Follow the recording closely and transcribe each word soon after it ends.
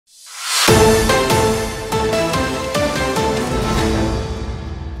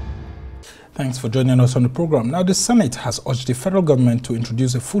Thanks for joining us on the program. Now, the Senate has urged the federal government to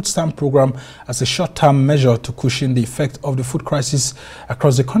introduce a food stamp program as a short-term measure to cushion the effect of the food crisis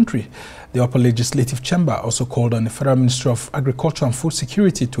across the country. The upper legislative chamber also called on the Federal Ministry of Agriculture and Food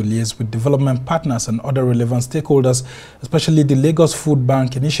Security to liaise with development partners and other relevant stakeholders, especially the Lagos Food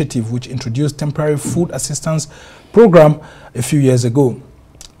Bank Initiative, which introduced temporary food assistance program a few years ago.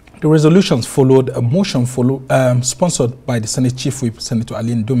 The resolutions followed a motion sponsored by the Senate Chief Whip, Senator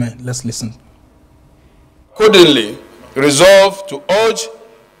Ali Ndume. Let's listen. Accordingly, resolve to urge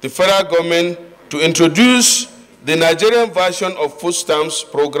the federal government to introduce the Nigerian version of food stamps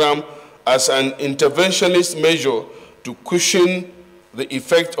program as an interventionist measure to cushion the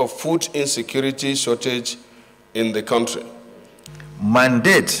effect of food insecurity shortage in the country.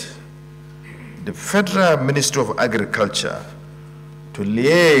 Mandate the Federal Ministry of Agriculture to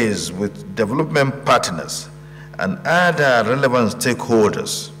liaise with development partners and other relevant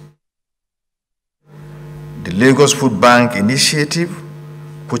stakeholders. The Lagos Food Bank Initiative,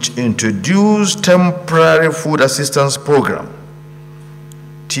 which introduced temporary food assistance program,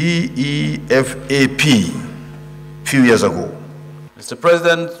 TEFAP, a few years ago. Mr.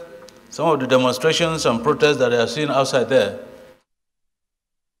 President, some of the demonstrations and protests that I have seen outside there.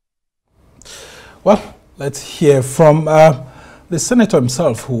 Well, let's hear from the senator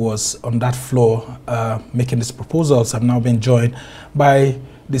himself, who was on that floor making these proposals. I've now been joined by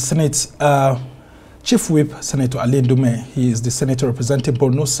the Senate's Chief Whip, Senator Ali Ndume. He is the senator representing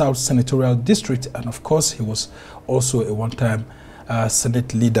Borno South Senatorial District, and of course, he was also a one-time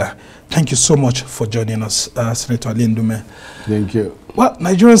Senate leader. Thank you so much for joining us, Senator Ali Ndume. Thank you. Well,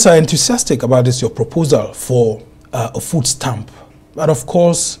 Nigerians are enthusiastic about this, your proposal for a food stamp. But of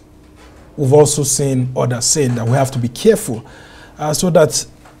course, we've also seen others saying that we have to be careful so that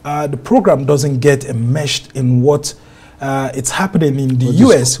the program doesn't get enmeshed in what it's happening in the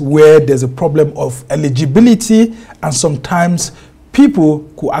US, where there's a problem of eligibility, and sometimes people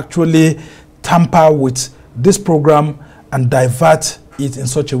could actually tamper with this program and divert it in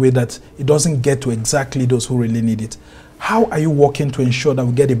such a way that it doesn't get to exactly those who really need it. How are you working to ensure that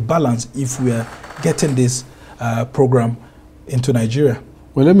we get a balance if we are getting this program into Nigeria?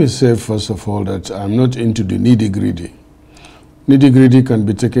 Well, let me say first of all that I'm not into the nitty-gritty. Nitty-gritty can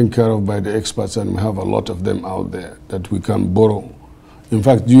be taken care of by the experts, and we have a lot of them out there that we can borrow. In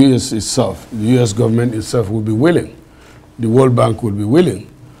fact, the US itself, the US government itself will be willing. The World Bank will be willing.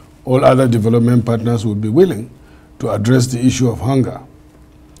 All other development partners will be willing to address the issue of hunger.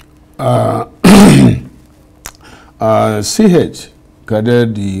 CH, Kader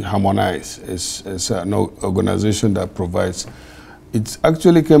the Harmonize, is an organization that provides. It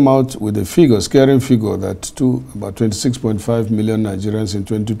actually came out with a figure, scaring figure, that about 26.5 million Nigerians in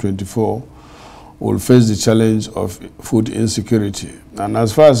 2024 will face the challenge of food insecurity. And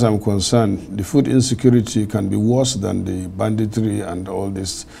as far as I'm concerned, the food insecurity can be worse than the banditry and all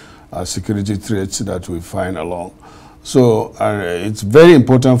these security threats that we find along. So it's very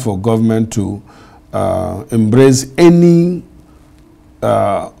important for government to embrace any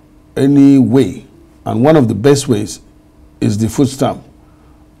way, and one of the best ways is the food stamp.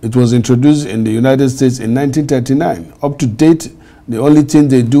 It was introduced in the United States in 1939. Up to date, the only thing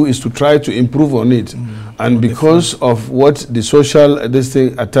they do is to try to improve on it. And because of what the social this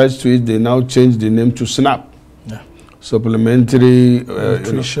thing attached to it, they now changed the name to SNAP. Yeah. Supplementary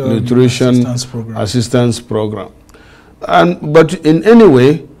Nutrition Assistance Program. But in any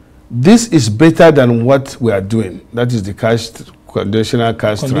way, this is better than what we are doing. That is the conditional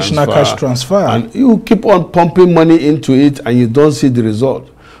cash transfer. And you keep on pumping money into it and you don't see the result.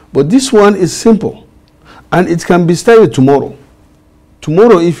 But this one is simple. And it can be started tomorrow.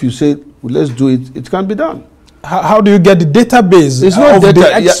 Tomorrow, if you say, well, let's do it, it can be done. How do you get the database? It's not data.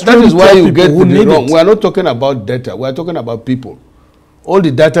 That is why you get it wrong. We are not talking about data. We are talking about people. All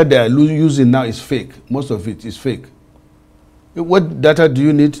the data they are using now is fake. Most of it is fake. What data do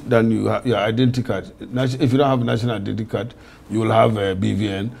you need? Then you have your identity card. If you don't have a national identity card, you will have a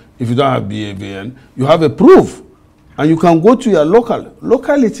BVN. If you don't have BVN, you have a proof. And you can go to your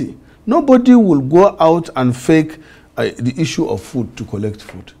locality. Nobody will go out and fake the issue of food to collect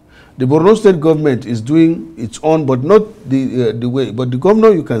food. The Borno State government is doing its own, but not the way. But the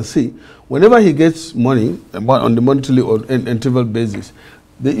governor, you can see, whenever he gets money on the monthly or interval basis,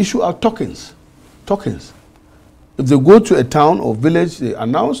 the issue are tokens. Tokens. If they go to a town or village, they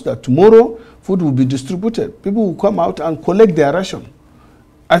announce that tomorrow food will be distributed. People will come out and collect their ration.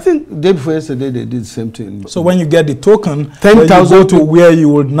 I think the day before yesterday they did the same thing. So when you get the token, 10,000 go to where you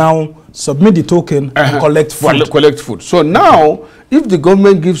will now submit the token and collect food. Collect food. So now, if the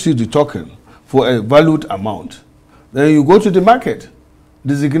government gives you the token for a valued amount, then you go to the market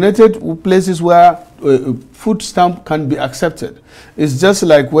designated places where food stamp can be accepted. It's just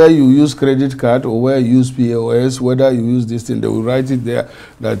like where you use credit card or where you use POS, whether you use this thing, they will write it there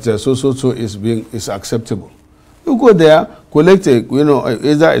that so is acceptable. You go there, collect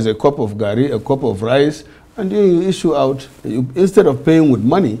either as a cup of gari, a cup of rice, and then you issue out. Instead of paying with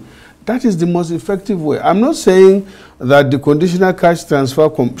money, that is the most effective way. I'm not saying that the conditional cash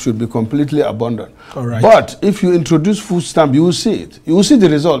transfer should be completely abandoned. All right. But if you introduce food stamp, you will see it. You will see the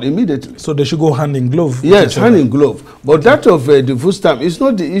result immediately. So they should go hand in glove? Yes, hand in glove. But that of the food stamp is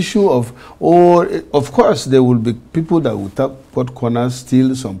not the issue of, of course, there will be people that will cut corners,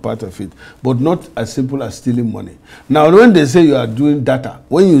 steal some part of it, but not as simple as stealing money. Now, when they say you are doing data,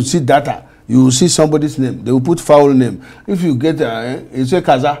 when you see data, you will see somebody's name. They will put foul name. If you get, you say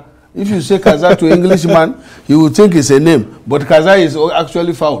Kaza. If you say Kaza to Englishman, he will think it's a name. But Kaza is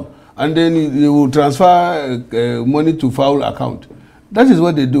actually foul. And then you will transfer money to foul account. That is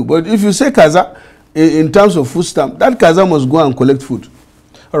what they do. But if you say Kaza, in terms of food stamp, that Kaza must go and collect food.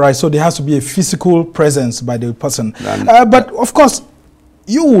 All right, so there has to be a physical presence by the person. But of course,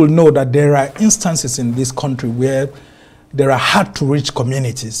 you will know that there are instances in this country where there are hard-to-reach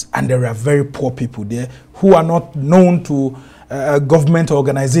communities and there are very poor people there who are not known to government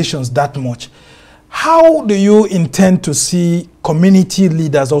organizations that much. How do you intend to see community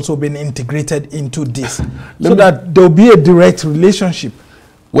leaders also being integrated into this so that there will be a direct relationship?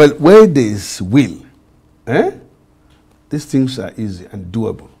 Well, where there is will, these things are easy and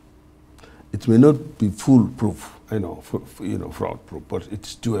doable. It may not be foolproof, fraud-proof, but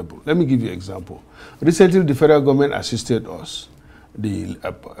it's doable. Let me give you an example. Recently, the federal government assisted us, the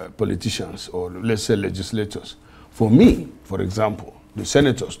politicians, or let's say legislators. For me, for example, the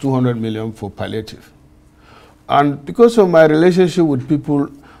senators, 200 million for palliative. And because of my relationship with people,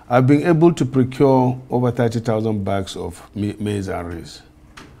 I've been able to procure over 30,000 bags of maize and rice.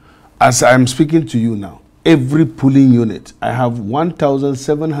 As I'm speaking to you now, every polling unit, I have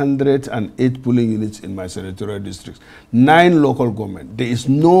 1,708 polling units in my senatorial districts, 9 local government. There is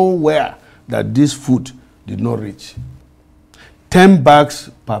nowhere that this food did not reach. 10 bags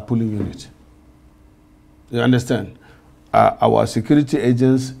per polling unit. You understand? Our security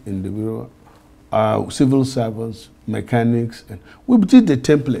agents in the bureau, civil servants, mechanics, and we did the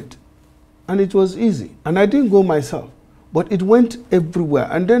template. And it was easy. And I didn't go myself, but it went everywhere.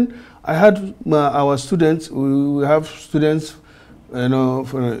 And then I had our students, we have students,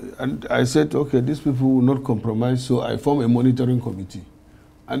 and I said, okay, these people will not compromise, so I formed a monitoring committee.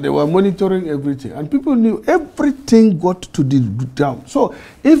 And they were monitoring everything. And people knew everything got to the down. So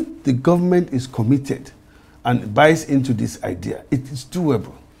if the government is committed and buys into this idea, it is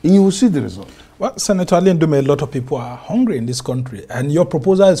doable. And you will see the result. Well, Senator Ali Ndume, a lot of people are hungry in this country. And your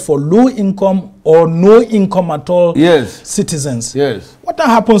proposal is for low income or no income at all citizens. Yes. What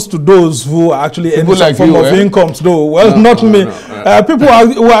happens to those who are actually earning some form of incomes, though? Well, not me. People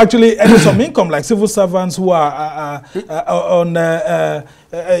who are actually earning some income, like civil servants who are on,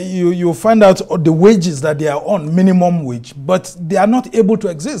 you find out the wages that they are on, minimum wage, but they are not able to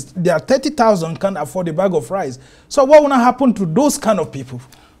exist. They are 30,000, can't afford a bag of rice. So what will happen to those kind of people?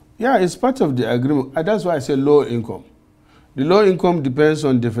 Yeah, it's part of the agreement. That's why I say low income. The low income depends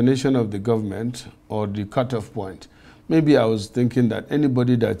on definition of the government or the cutoff point. Maybe I was thinking that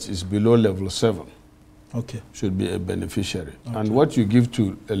anybody that is below level 7 should be a beneficiary. Okay. And what you give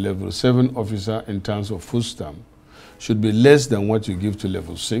to a level 7 officer in terms of food stamp should be less than what you give to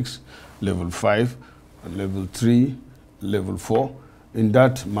level 6, level 5, and level 3, level 4, in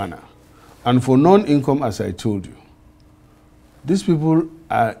that manner. And for non-income, as I told you, these people,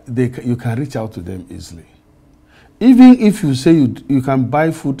 you can reach out to them easily. Even if you say you can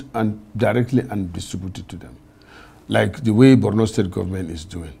buy food and directly and distribute it to them, like the way Borno State government is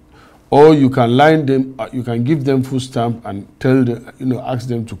doing. Or you can line them, you can give them food stamp and tell them, ask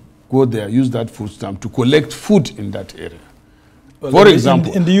them to go there, use that food stamp to collect food in that area. Well, for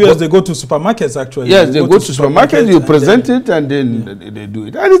example. In the US, they go to supermarkets, actually. Yes, they go to supermarkets, you present it, and then they do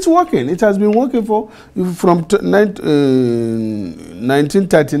it. And it's working. It has been working from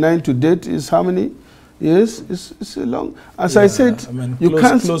 1939 to date is how many years? It's a long. As I said, you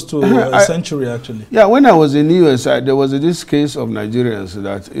can't. Close to a century, actually. Yeah, when I was in the US, there was this case of Nigerians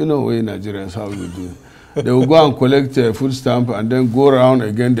that, we Nigerians, how we do. They will go and collect a food stamp and then go around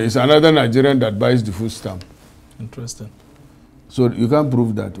again. There is another Nigerian that buys the food stamp. Interesting. So you can't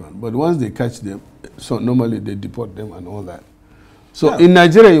prove that one. But once they catch them, so normally they deport them and all that. So in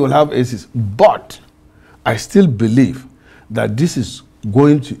Nigeria, you will have ACs. But I still believe that this is,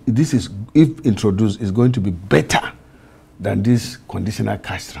 if introduced, is going to be better than this conditional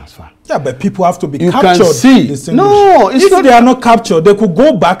cash transfer. Yeah, but people have to be You captured. can see. No, it's if not. they are not captured, they could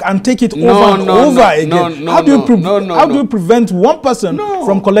go back and take it over and over again. How do you prevent one person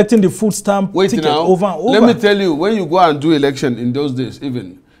from collecting the food stamp ticket over and over? Let me tell you, when you go and do election in those days,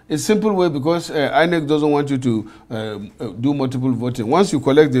 even, it's simple way because INEC doesn't want you to do multiple voting. Once you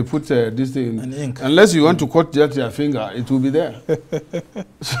collect, they put this thing in ink. Unless you want to cut just your finger, it will be there.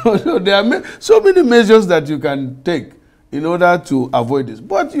 So there are so many measures that you can take in order to avoid this.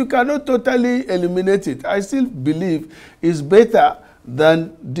 But you cannot totally eliminate it. I still believe it's better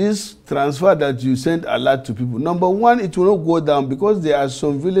than this transfer that you send a lot to people. Number one, it will not go down because there are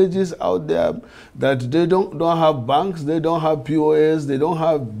some villages out there that they don't have banks, they don't have POS, they don't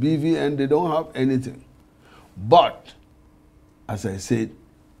have BVN, they don't have anything. But, as I said,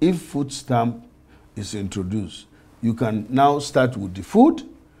 if food stamp is introduced, you can now start with the food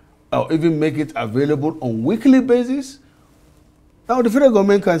or even make it available on weekly basis. Now the federal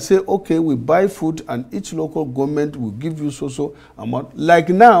government can say, okay, we buy food and each local government will give you so amount. Like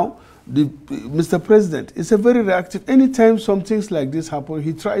now, Mr. President is a very reactive. Anytime some things like this happen,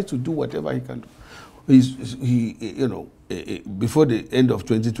 he tries to do whatever he can do. Before the end of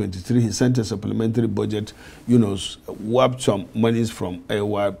 2023, he sent a supplementary budget, wiped some monies from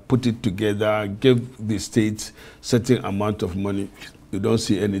AWA, put it together, gave the states certain amount of money. You don't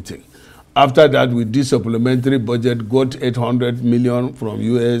see anything. After that, with this supplementary budget, got 800 million from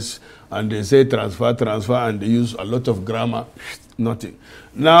US, and they say transfer, and they use a lot of grammar, nothing.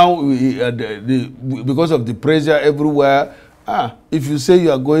 Now, because of the pressure everywhere, if you say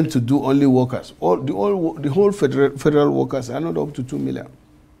you are going to do only workers, the whole federal workers are not up to 2 million.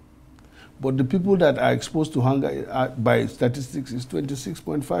 But the people that are exposed to hunger by statistics is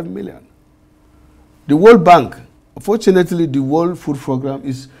 26.5 million. The World Bank, fortunately, the World Food Program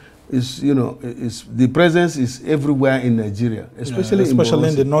is the presence is everywhere in Nigeria, especially in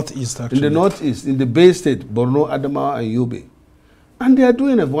the northeast. Actually, in the northeast, in the Bay State, Borno, Adamawa, and Yobe, and they are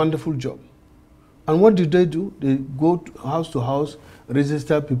doing a wonderful job. And what do? They go to house,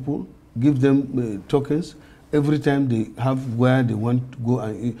 register people, give them tokens every time they have where they want to go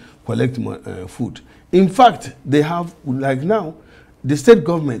and collect food. In fact, they have, like now, the state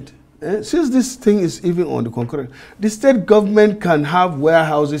government. Since this thing is even on the concurrent, the state government can have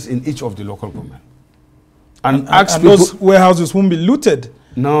warehouses in each of the local government. And those warehouses won't be looted.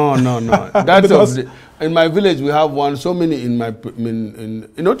 No. In my village, we have one, so many in my,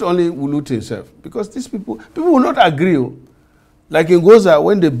 not only will loot itself, because these people will not agree. Like in Goza,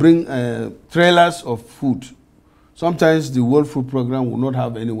 when they bring trailers of food, sometimes the World Food Program will not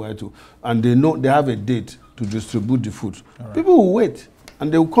have anywhere to, and they know they have a date to distribute the food. Right. People will wait.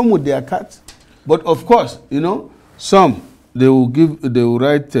 And they will come with their cards. But of course, some, they will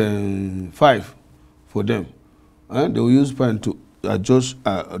write 5 for them. They will use pen to adjust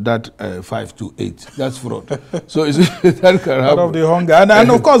that 5 to 8. That's fraud. So that can happen. Out of the hunger.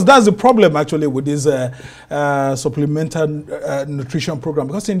 And of course, that's the problem actually with this supplemental nutrition program.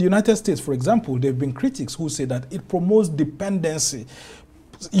 Because in the United States, for example, there have been critics who say that it promotes dependency.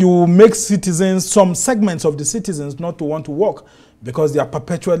 You make some segments of the citizens not to want to work because they are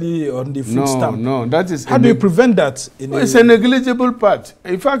perpetually on the food stamp. No, that is... How do you prevent that? It's a negligible part.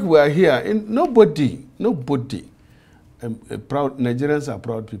 In fact, we are here. Nobody, proud Nigerians are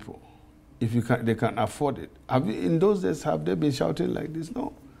proud people. If they can afford it. In those days, have they been shouting like this?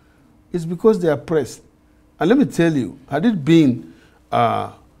 No. It's because they are pressed. And let me tell you, had it been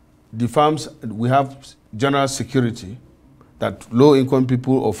the farms, we have general security, that low-income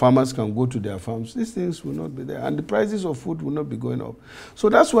people or farmers can go to their farms, these things will not be there. And the prices of food will not be going up. So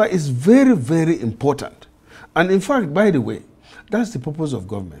that's why it's very, very important. And in fact, by the way, that's the purpose of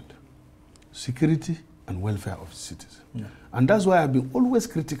government. Security and welfare of citizens. Yeah. And that's why I've been always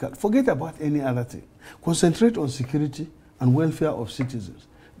critical. Forget about any other thing. Concentrate on security and welfare of citizens.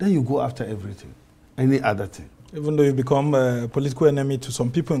 Then you go after everything, any other thing. Even though you become a political enemy to some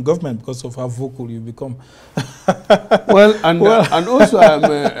people in government because of how vocal you become. And also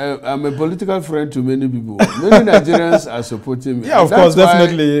I'm a political friend to many people. Many Nigerians are supporting me. Yeah, of course,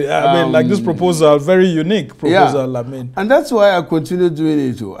 definitely. I mean, like this proposal, very unique proposal. Yeah. And that's why I continue doing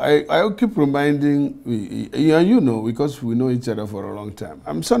it too. I keep reminding, because we know each other for a long time.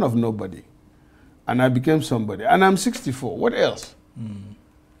 I'm son of nobody. And I became somebody. And I'm 64. What else?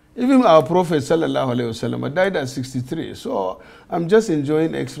 Even our Prophet sallallahu alaihi wasallam died at 63, so I'm just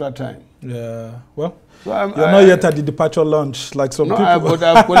enjoying extra time. Yeah, well, so you're not yet at the departure lounge like some people. But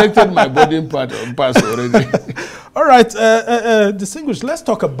I've collected my boarding pass already. All right, distinguished. Let's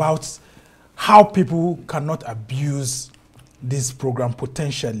talk about how people cannot abuse this program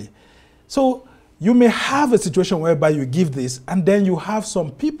potentially. So you may have a situation whereby you give this, and then you have some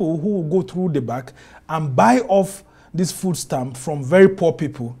people who will go through the back and buy off this food stamp from very poor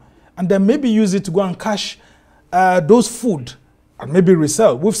people, and then maybe use it to go and cash those food and maybe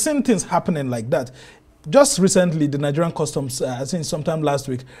resell. We've seen things happening like that. Just recently, the Nigerian Customs, I think sometime last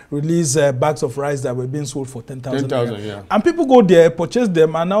week, released bags of rice that were being sold for 10,000. 10,000, yeah. And people go there, purchase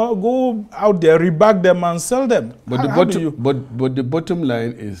them, and now go out there, rebag them, and sell them. But the bottom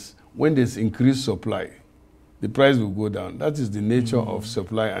line is, when there's increased supply, the price will go down. That is the nature of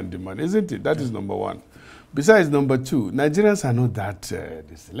supply and demand, isn't it? That is number one. Besides, number two, Nigerians are not that,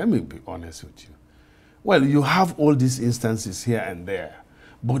 let me be honest with you. Well, you have all these instances here and there,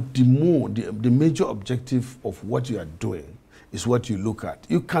 but the major objective of what you are doing is what you look at.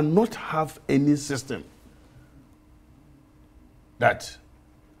 You cannot have any system that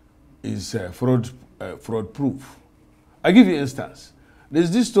is fraud-proof. I give you an instance. There's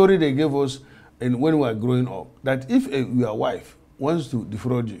this story they gave us when we were growing up, that if your wife wants to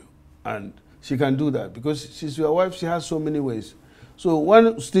defraud you, and she can do that because she's your wife, she has so many ways. So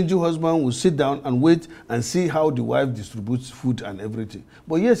one stingy husband will sit down and wait and see how the wife distributes food and everything.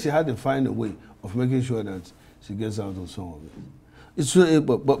 But yes, she had to find a way of making sure that she gets out of some of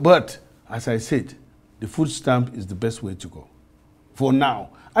it. But as I said, the food stamp is the best way to go for now.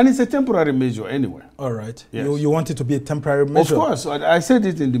 And it's a temporary measure anyway. All right. Yes. You want it to be a temporary measure? Of course. I said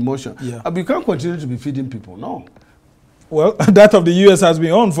it in the motion. Yeah. You can't continue to be feeding people. No. Well, that of the U.S. has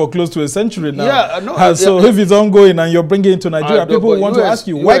been on for close to a century now. Yeah, no, so if it's ongoing and you're bringing it to Nigeria, people want to ask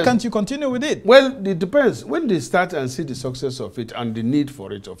you, why can't you continue with it? Well, it depends. When they start and see the success of it and the need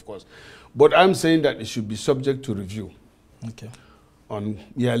for it, of course. But I'm saying that it should be subject to review on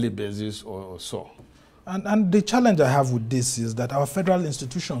yearly basis or so. And the challenge I have with this is that our federal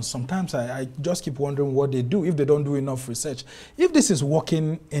institutions, sometimes I just keep wondering what they do if they don't do enough research. If this is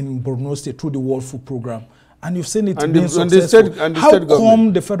working in Borno State through the World Food Program, and you've seen it being successful, how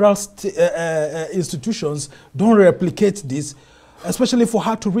come the federal institutions don't replicate this, especially for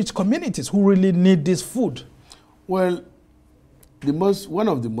hard-to-reach communities who really need this food? Well, one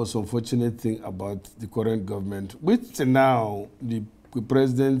of the most unfortunate things about the current government, which now the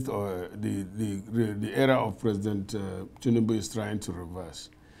president or the era of President Ndume is trying to reverse,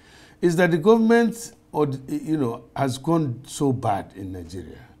 is that the government has gone so bad in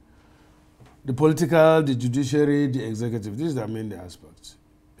Nigeria. The political, the judiciary, the executive, these are mainly aspects.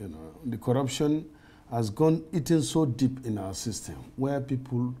 The corruption has eaten so deep in our system where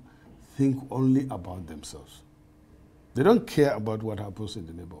people think only about themselves. They don't care about what happens in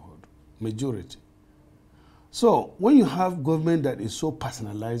the neighborhood, majority. So when you have government that is so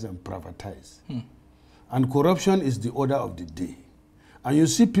personalized and privatized, and corruption is the order of the day, and you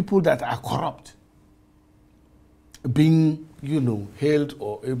see people that are corrupt being, hailed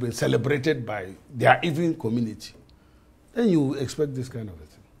or even celebrated by their even community, then you expect this kind of a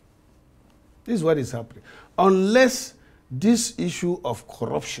thing. This is what is happening. Unless this issue of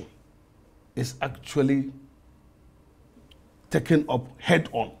corruption is actually taken up head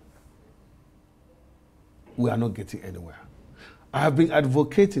on, we are not getting anywhere. I have been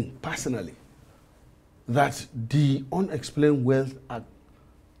advocating personally that the Unexplained Wealth Act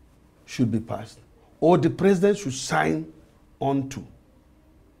should be passed, or the president should sign on to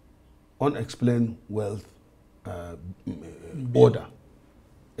Unexplained Wealth order,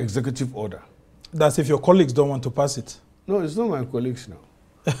 executive order. That's if your colleagues don't want to pass it. No, it's not my colleagues now.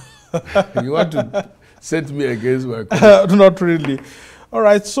 You want to set me against my colleagues? Not really. All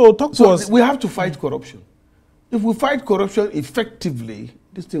right, so talk to us. We have to fight corruption. If we fight corruption effectively,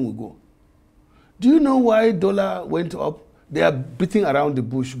 this thing will go. Do you know why dollar went up? They are beating around the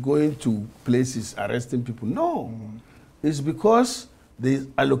bush, going to places, arresting people. No. It's because the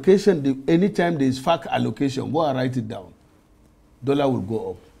allocation, anytime there is FAC allocation, go and write it down. Dollar will go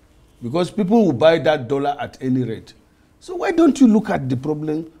up. Because people will buy that dollar at any rate. So why don't you look at the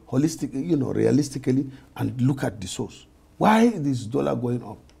problem holistically, realistically, and look at the source? Why is this dollar going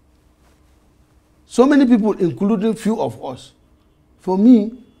up? So many people, including few of us. For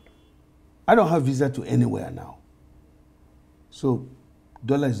me, I don't have visa to anywhere now. So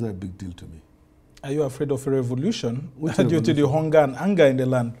dollar is not a big deal to me. Are you afraid of a revolution due to the hunger and anger in the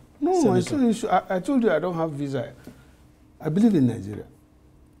land? No, I told you I don't have visa. I believe in Nigeria.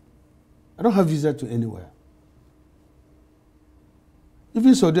 I don't have visa to anywhere.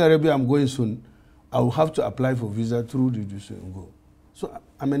 Even Saudi Arabia, I'm going soon. I will have to apply for visa through the judiciary and go. So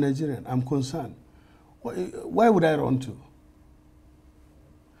I'm a Nigerian. I'm concerned. Why would I run to?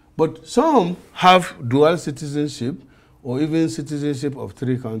 But some have dual citizenship or even citizenship of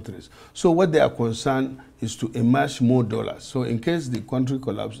 3 countries. So what they are concerned is to amass more dollars. So in case the country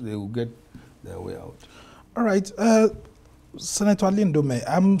collapses, they will get their way out. All right. Senator Ndume,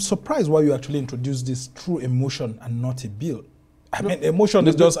 I'm surprised why you actually introduced this through emotion and not a bill. I mean, emotion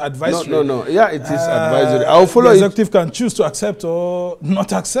is just advisory. No. Yeah, it is advisory. I'll follow the executive can choose to accept or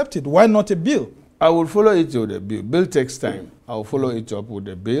not accept it. Why not a bill? I will follow it with a bill. Bill takes time. I'll follow it up with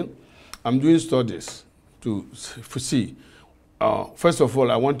a bill. I'm doing studies to see. First of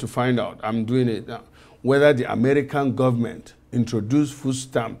all, I want to find out, I'm doing it now, whether the American government introduced food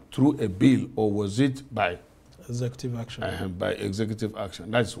stamp through a bill or was it by executive action? By executive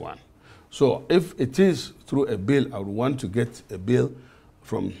action. That's one. So if it is through a bill, I would want to get a bill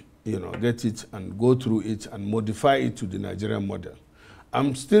from, get it and go through it and modify it to the Nigerian model.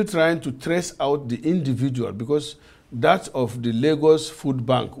 I'm still trying to trace out the individual because that of the Lagos Food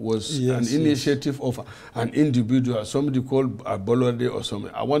Bank was an initiative of an individual, somebody called Bolode or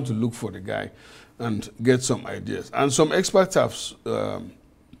something. I want to look for the guy and get some ideas. And some experts have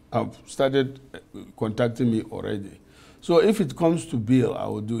started contacting me already. So if it comes to bill, I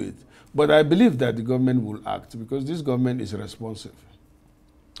will do it. But I believe that the government will act because this government is responsive.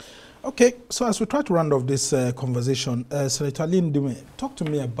 Okay, so as we try to round off this conversation, Senator Ndume, talk to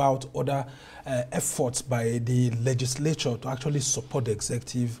me about other efforts by the legislature to actually support the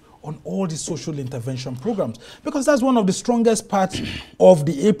executive on all the social intervention programs, because that's one of the strongest parts of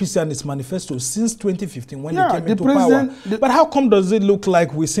the APC and its manifesto since 2015 when they came into power. But how come does it look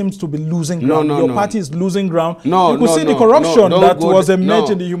like we seem to be losing ground? Your party is losing ground. You could see the corruption that was emerged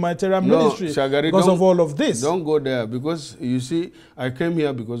in the humanitarian ministry Shagari, because of all of this. Don't go there because you see, I came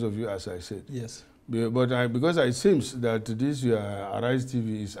here because of you, as I said. Yes. But because it seems that this your Arise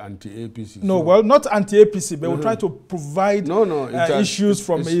TV is anti-APC. No, well, not anti-APC, but we'll try to provide issues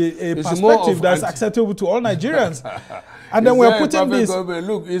from a perspective that's acceptable to all Nigerians. And then we're putting this.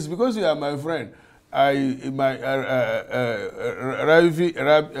 Look, it's because you are my friend.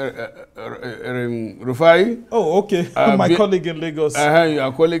 Rufai. Oh, okay. My colleague in Lagos.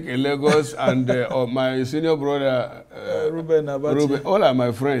 Your colleague in Lagos and my senior brother Ruben Abati. Ruben. All are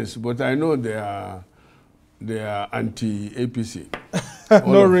my friends, but I know they are anti-APC.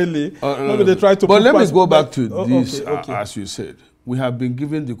 Not really. Maybe they try to. But let me go back to this. As you said, we have been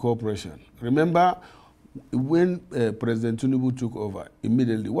given the cooperation. Remember, when President Tinubu took over,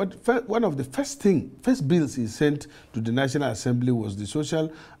 immediately, one of the first bills he sent to the National Assembly was the social,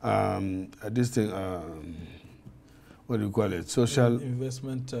 what do you call it? Social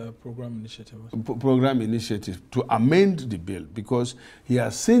investment program initiative. Program initiative to amend the bill because he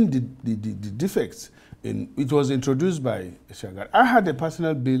has seen the defects. It was introduced by Shagar. I had a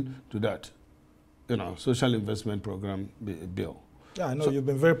personal bill to that, social investment program bill. Yeah, I know you've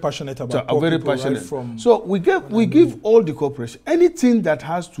been very passionate about poor very people, passionate. Right from so we give all the cooperation. Anything that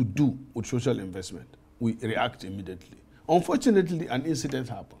has to do with social investment, we react immediately. Unfortunately, an incident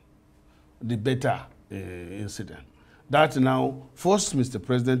happened, the Beta incident. That now forced Mr.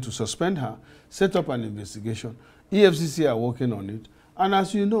 President to suspend her, set up an investigation. EFCC are working on it. And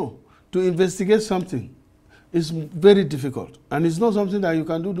as you know, to investigate something is very difficult, and it's not something that you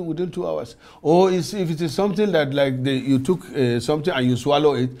can do within 2 hours. Or if it is something that you took something and you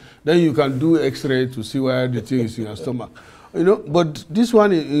swallow it, then you can do X-ray to see where the thing is in your stomach. But this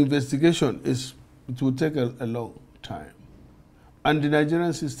one investigation it will take a long time. And the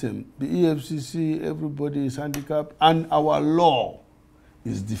Nigerian system, the EFCC, everybody is handicapped, and our law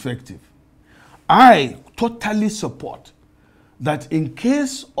is defective. I totally support that in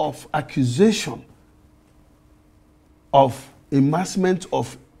case of accusation of amassment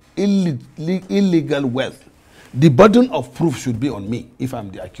of illegal wealth, the burden of proof should be on me if I'm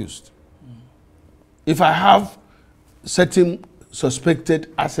the accused. If I have certain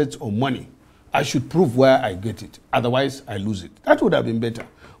suspected assets or money, I should prove where I get it. Otherwise, I lose it. That would have been better.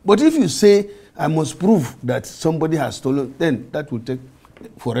 But if you say I must prove that somebody has stolen, then that will take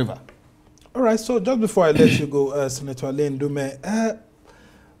forever. All right, so just before I let you go, Senator Ndume,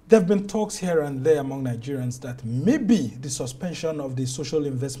 there have been talks here and there among Nigerians that maybe the suspension of the social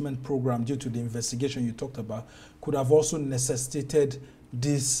investment program due to the investigation you talked about could have also necessitated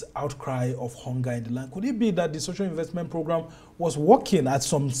this outcry of hunger in the land. Could it be that the social investment program was working at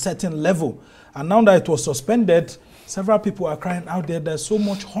some certain level, and now that it was suspended, several people are crying out there there's so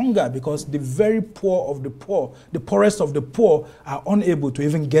much hunger because the very poor of the poor, the poorest of the poor, are unable to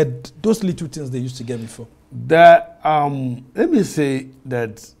even get those little things they used to get before? Let me say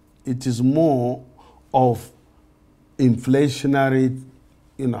that it is more of inflationary,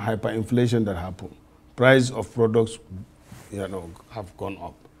 hyperinflation that happened. Price of products, have gone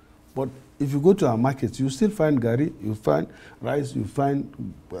up. But if you go to our markets, you still find gari, you find rice, you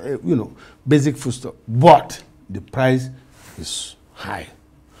find, basic foodstuff. But the price is high.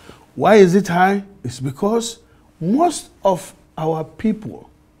 Why is it high? It's because most of our people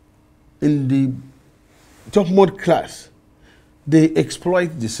in the top-mode class, they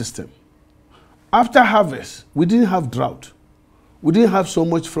exploit the system. After harvest, we didn't have drought. We didn't have so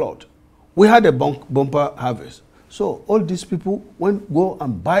much flood. We had a bumper harvest. So all these people go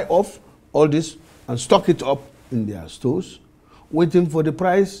and buy off all this and stock it up in their stores, waiting for the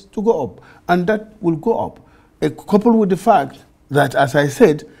price to go up. And that will go up. Coupled with the fact that, as I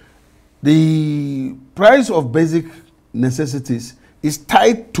said, the price of basic necessities is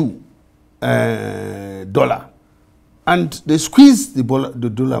tied to dollar. And they squeeze the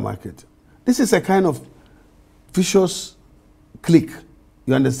dollar market. This is a kind of vicious clique,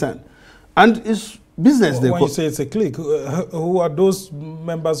 you understand? And it's business. Well, when you say it's a clique, who are those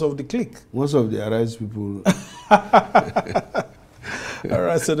members of the clique? Most of the Arise people. All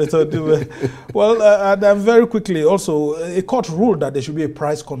right, Senator Ndume. Well, and very quickly, also, a court ruled that there should be a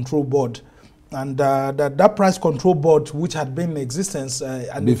price control board. And that price control board, which had been in existence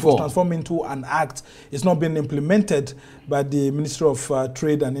and it was transformed into an act, is not being implemented by the Ministry of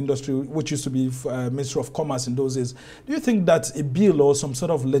Trade and Industry, which used to be Ministry of Commerce in those days. Do you think that a bill or some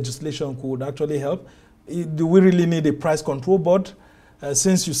sort of legislation could actually help? Do we really need a price control board?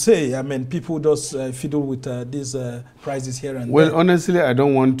 Since you say, I mean, people just fiddle with these prices here and there. Well, honestly, I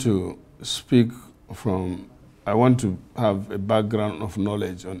don't want to speak from... I want to have a background of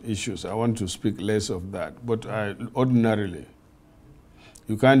knowledge on issues. I want to speak less of that. But ordinarily,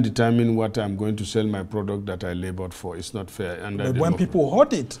 you can't determine what I'm going to sell my product that I labored for. It's not fair. And but when people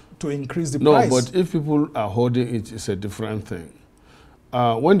hoard it to increase the price. No, but if people are hoarding it, it's a different thing.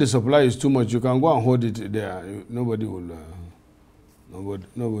 When the supply is too much, you can go and hoard it there. Nobody will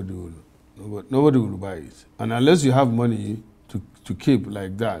buy it. And unless you have money to keep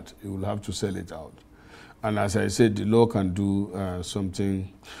like that, you will have to sell it out. And as I said, the law can do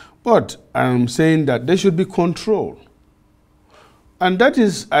something. But I'm saying that there should be control. And that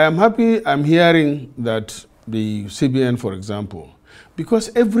is, I am happy I'm hearing that the CBN, for example,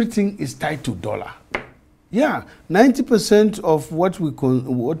 because everything is tied to dollar. Yeah, 90% of what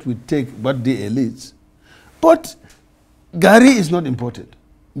we take, but the elites. But Gari is not imported.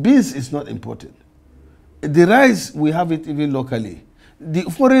 Beans is not imported. The rice, we have it even locally. The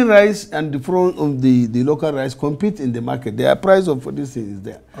foreign rice and the local rice compete in the market. The price of this thing is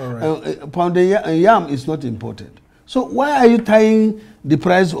there. All right. Pounded yam is not imported. So why are you tying the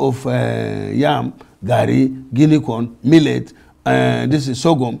price of yam, gari, guinea corn, millet, this is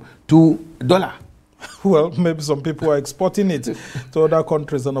sorghum, to dollar? Well, maybe some people are exporting it to other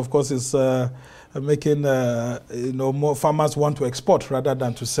countries, and of course it's making more farmers want to export rather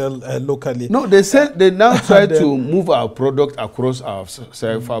than to sell locally. No, they now try to move our product across our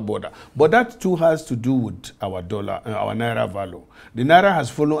CFA border, but that too has to do with our dollar, our naira value. The naira has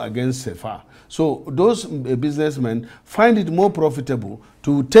fallen against CFA, so those businessmen find it more profitable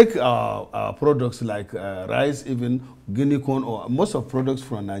to take our products like rice, even guinea corn, or most of products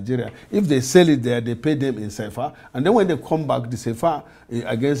from Nigeria. If they sell it there, they pay them in CFA, and then when they come back, the CFA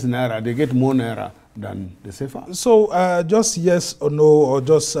against naira, they get more naira than the CFA. So just yes or no, or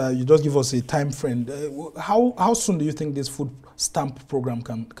just you just give us a time frame. How soon do you think this food stamp program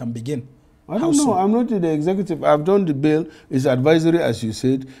can begin? I don't know. I'm not in the executive. I've done the bill. It's advisory, as you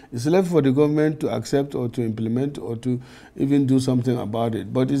said. It's left for the government to accept or to implement or to even do something about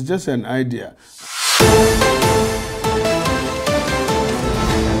it. But it's just an idea.